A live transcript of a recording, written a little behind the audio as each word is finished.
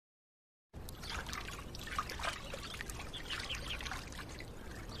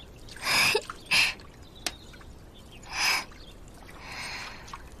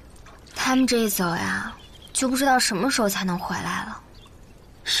他们这一走呀，就不知道什么时候才能回来了。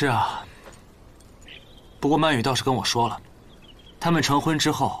是啊，不过曼雨倒是跟我说了，他们成婚之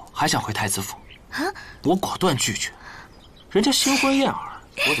后还想回太子府。啊！我果断拒绝，人家新婚燕尔，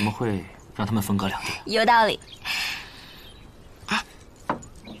我怎么会让他们分隔两地？有道理。哎，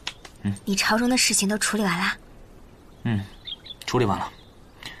你朝中的事情都处理完了？处理完了。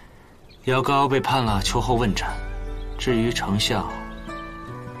姚高被判了秋后问斩，至于丞相，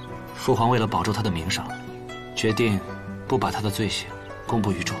父皇为了保住他的名声，决定不把他的罪行公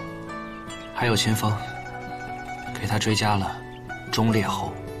布于众。还有秦风，给他追加了忠烈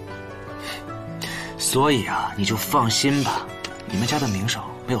侯。所以啊，你就放心吧，你们家的名声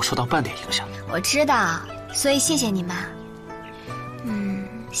没有受到半点影响。我知道，所以谢谢你们。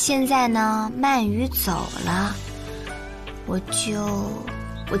现在呢，曼雨走了，我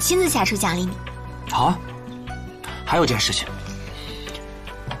亲自下车奖励你。好啊，还有件事情，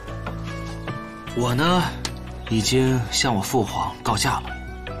我呢，已经向我父皇告假了。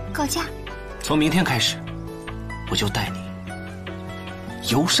告假？从明天开始，我就带你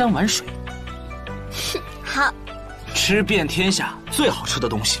游山玩水。好，吃遍天下最好吃的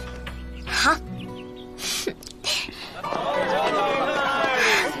东西。好。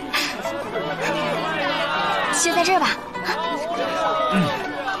就在这儿吧。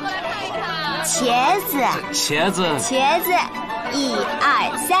茄子，茄子，茄子，1、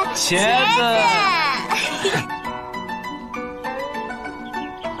2、3，茄子。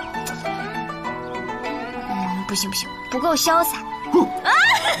不行不行，不够潇洒。啊！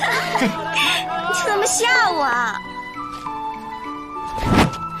你怎么吓我啊？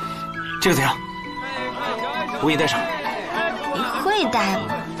这个怎样？我给你戴上。你会戴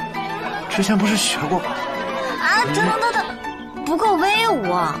吗？之前不是学过吗？啊，等，不够威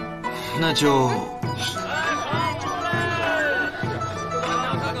武。那就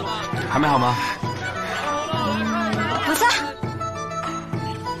还没好吗？不错。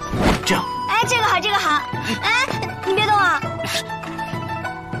这样。哎，这个好，这个好。哎，你别动啊！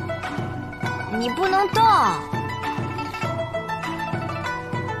你不能动。哇，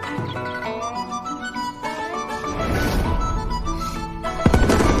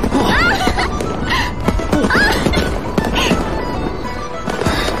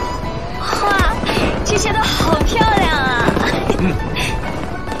这些都好漂亮啊！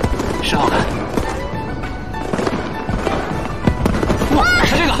是好看。哇，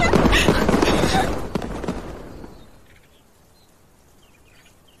看这个。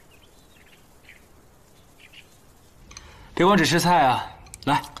别光只吃菜啊！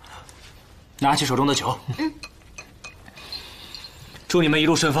来，拿起手中的酒。祝你们一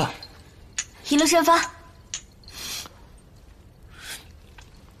路顺风。一路顺风。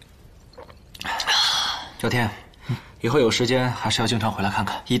小天，以后有时间还是要经常回来看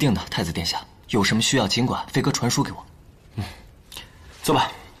看。一定的，太子殿下，有什么需要尽管飞哥传书给我。坐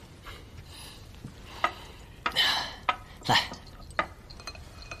吧。来。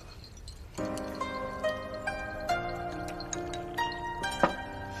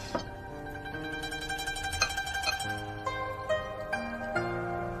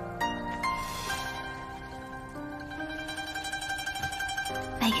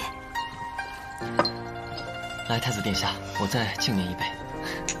曼雨，来，太子殿下，我再敬您一杯。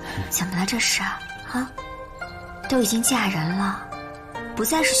怎么了这是？啊，都已经嫁人了，不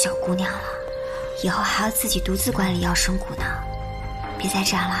再是小姑娘了，以后还要自己独自管理药生谷呢。别再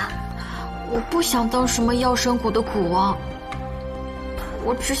这样了。我不想当什么药生谷的谷王，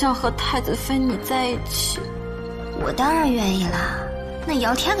我只想和太子妃你在一起。我当然愿意啦，那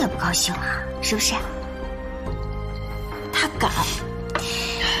姚天可不高兴了，是不是？他敢。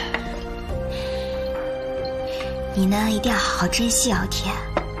你呢，一定要好好珍惜姚天，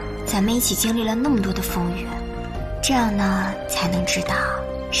咱们一起经历了那么多的风雨，这样呢，才能知道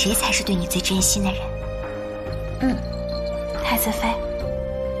谁才是对你最真心的人。太子妃，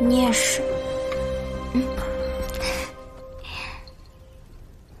你也是。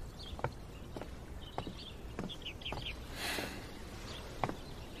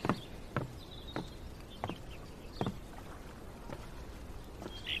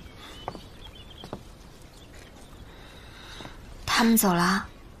他们走了。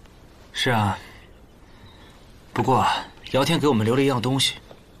是啊。不过姚天给我们留了一样东西，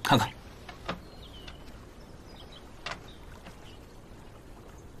看看。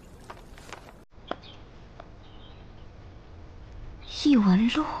异闻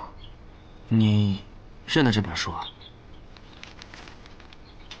录。你认得这本书啊？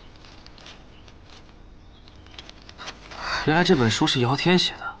原来这本书是姚天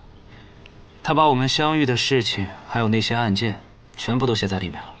写的，他把我们相遇的事情，还有那些案件，全部都写在里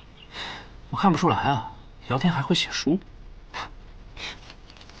面了。我看不出来啊，姚天还会写书。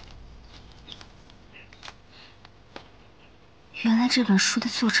原来这本书的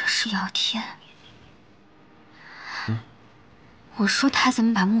作者是姚天。我说他怎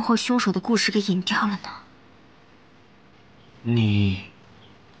么把幕后凶手的故事给隐掉了呢？你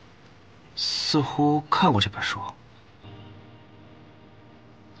似乎看过这本书，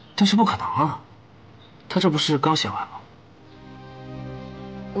但是不可能啊，他这不是刚写完吗？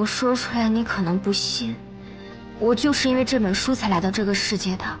我说出来你可能不信，我就是因为这本书才来到这个世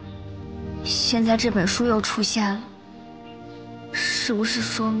界的。现在这本书又出现了，是不是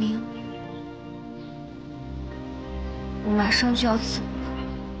说明我马上就要走了？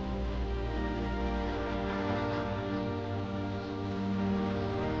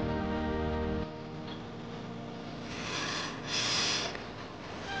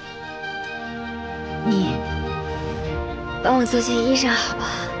你帮我做件衣裳好不好？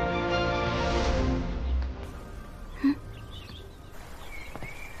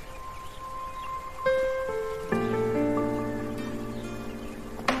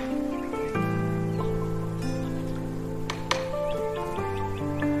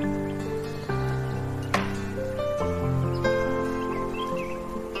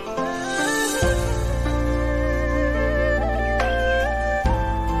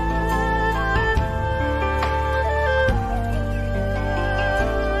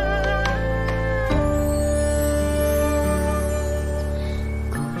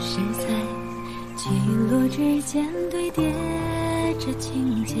指尖堆叠着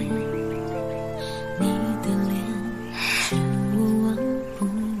情节，你的脸是我忘不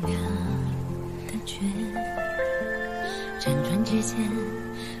了的缺，辗转之间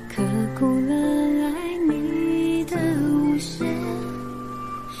刻骨了爱你的无限，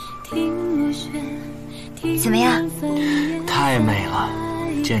听如雪，怎么样？太美了，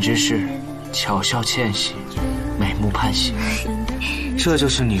简直是巧笑倩兮，美目盼兮。这就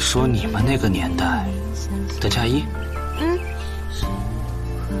是你说你们那个年代的嫁衣？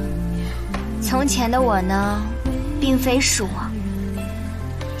从前的我呢，并非是我，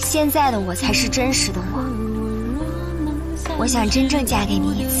现在的我才是真实的我。我想真正嫁给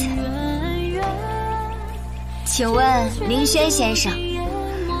你一次。请问凌轩先生，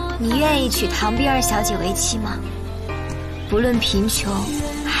你愿意娶唐冰儿小姐为妻吗？不论贫穷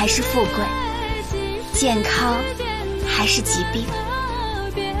还是富贵，健康还是疾病，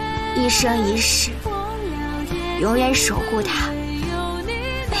一生一世永远守护她，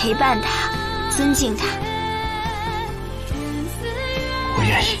陪伴她，尊敬她。我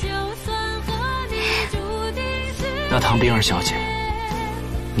愿意。那唐冰儿小姐，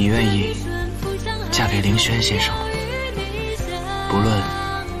你愿意嫁给凌轩先生吗？不论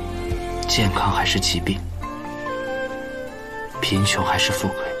健康还是疾病，贫穷还是富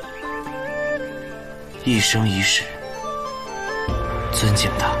贵，一生一世尊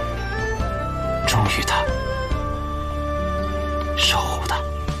敬他，忠于他，守护他。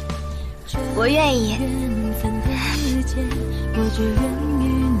我愿意。我只愿与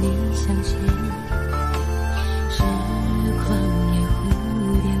你相携，时光也蝴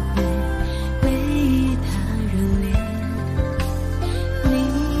蝶会为他热烈。你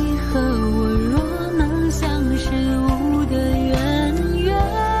和我若能相识无的渊源，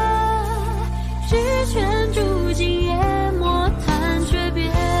只圈住今夜莫谈诀别。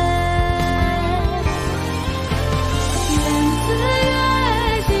缘自缘，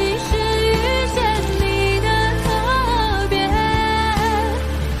几时遇见你的特别？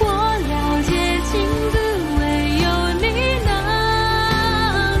我了解情字，唯有你能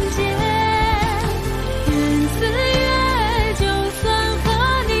解。缘自缘，就算和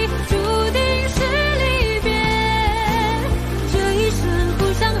你注定是离别，这一生互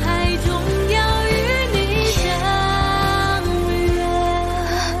相海中要与你相约。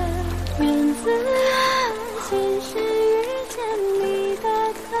缘自缘，几时遇见你的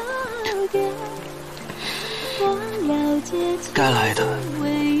特别？我了解情该来的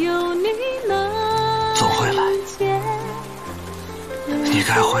唯有你能总会来，解。你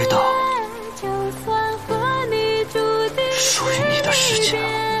该回到就算和你注定属于你的世界了。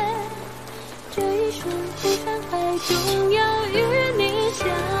这一生互相海中要与你相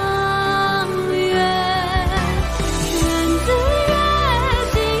约。缘自缘，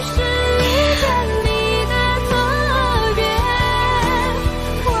几时遇见你的特别？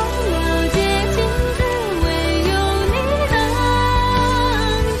我了解情字，唯有你能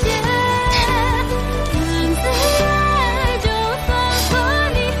解。缘自缘，就算和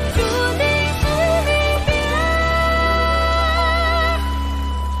你注定是离别，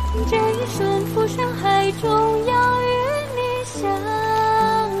这一生浮上海中要与你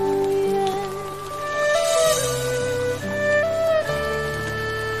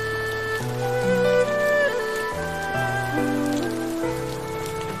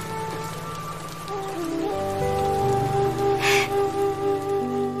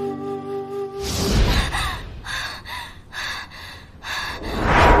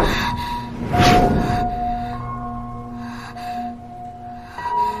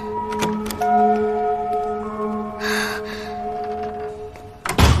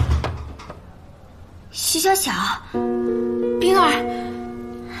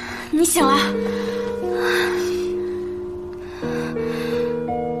你醒了。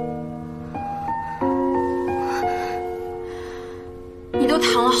你都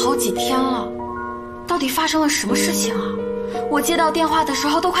躺了好几天了，到底发生了什么事情啊？我接到电话的时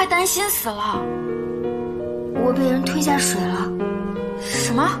候都快担心死了。我被人推下水了。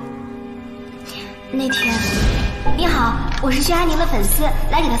什么？那天，你好，我是薛安宁的粉丝，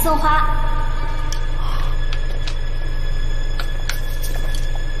来给他送花。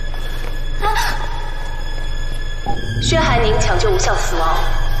薛寒宁抢救无效死亡。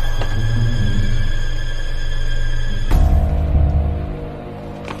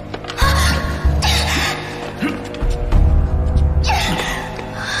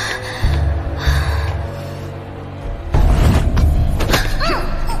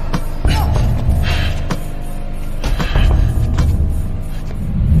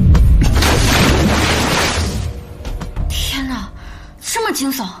天哪，这么惊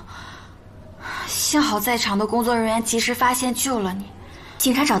悚！幸好在场的工作人员及时发现救了你。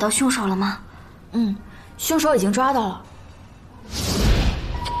警察找到凶手了吗？凶手已经抓到了。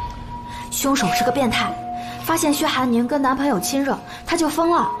凶手是个变态，发现薛寒宁跟男朋友亲热，他就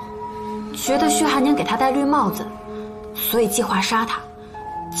疯了，觉得薛寒宁给他戴绿帽子，所以计划杀他，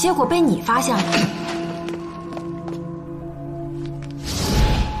结果被你发现了。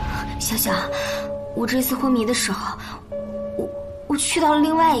小小，我这次昏迷的时候，我去到了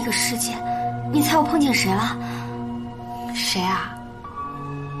另外一个世界。你猜我碰见谁了？谁啊？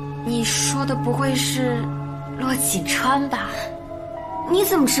你说的不会是骆锦川吧？你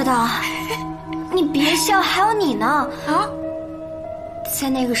怎么知道？你别笑，还有你呢。啊？在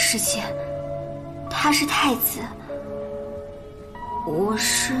那个世界，他是太子，我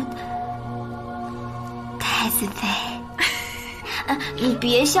是太子妃。你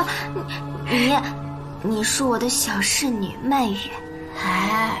别笑，你是我的小侍女曼玉。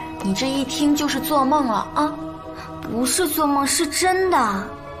哎，你这一听就是做梦了啊！不是做梦，是真的。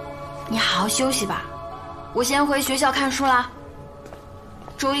你好好休息吧，我先回学校看书啦。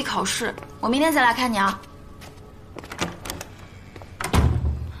周一考试，我明天再来看你啊。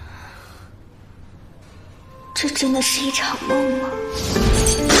这真的是一场梦吗？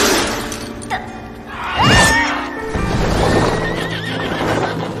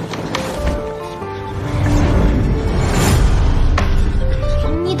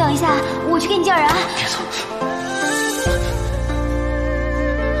你等一下，我去给你叫人。别走。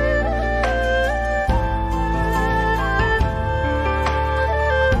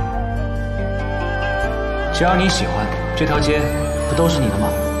只要你喜欢，这条街不都是你的吗？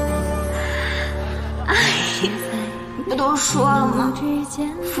不都说了吗？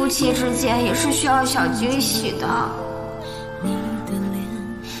夫妻之间也是需要小惊喜的。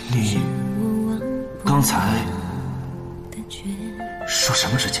你刚才说什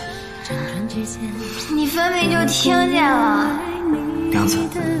么之间？你分明就听见了。梁子，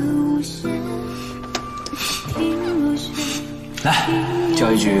来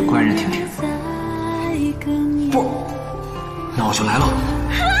叫一句官人听听。不，那我就来了。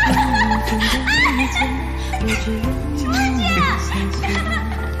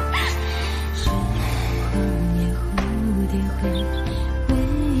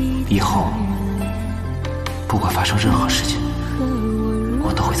以后不管发生任何事情，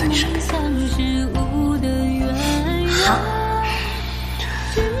我都会在你身边。好。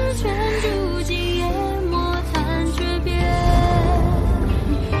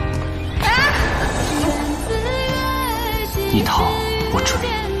你逃我追，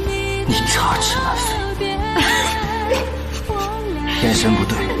你插翅难飞。眼神不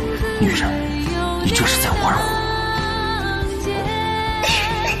对，女人，你这是在玩我。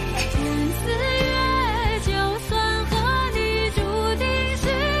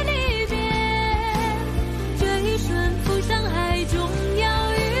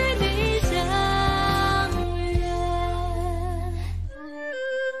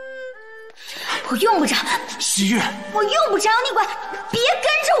我用不着，喜悦，我用不着你管，别跟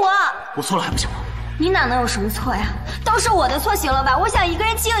着我。我错了还不行吗？你哪能有什么错呀？都是我的错，行了吧？我想一个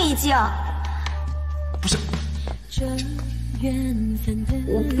人静一静。不是，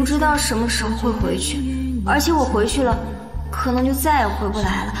我不知道什么时候会回去，而且我回去了，可能就再也回不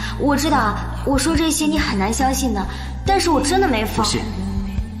来了。我知道我说这些你很难相信的，但是我真的没疯。不信。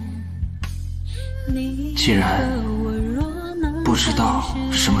既然不知道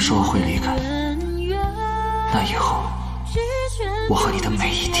什么时候会离开，那以后我和你的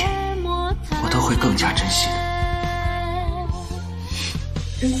每一天，我都会更加珍惜的。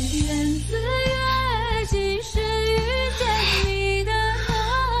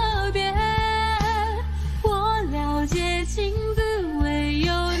我了解情字，唯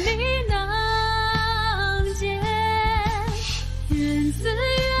有你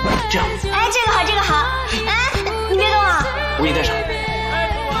好。哎，你别动我！我给你戴上。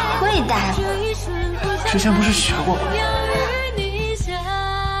会戴吗？之前不是学过吗？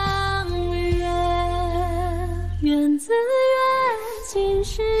缘自缘，今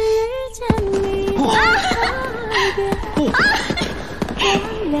世遇见你的特别。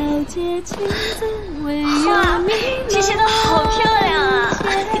了解情字唯有你。这些都好漂亮啊！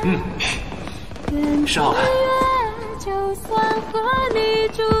是好看。就算和你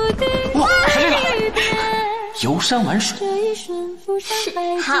注定哇，看这个，游山玩水，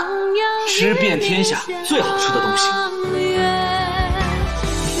好，吃遍天下最好吃的东西。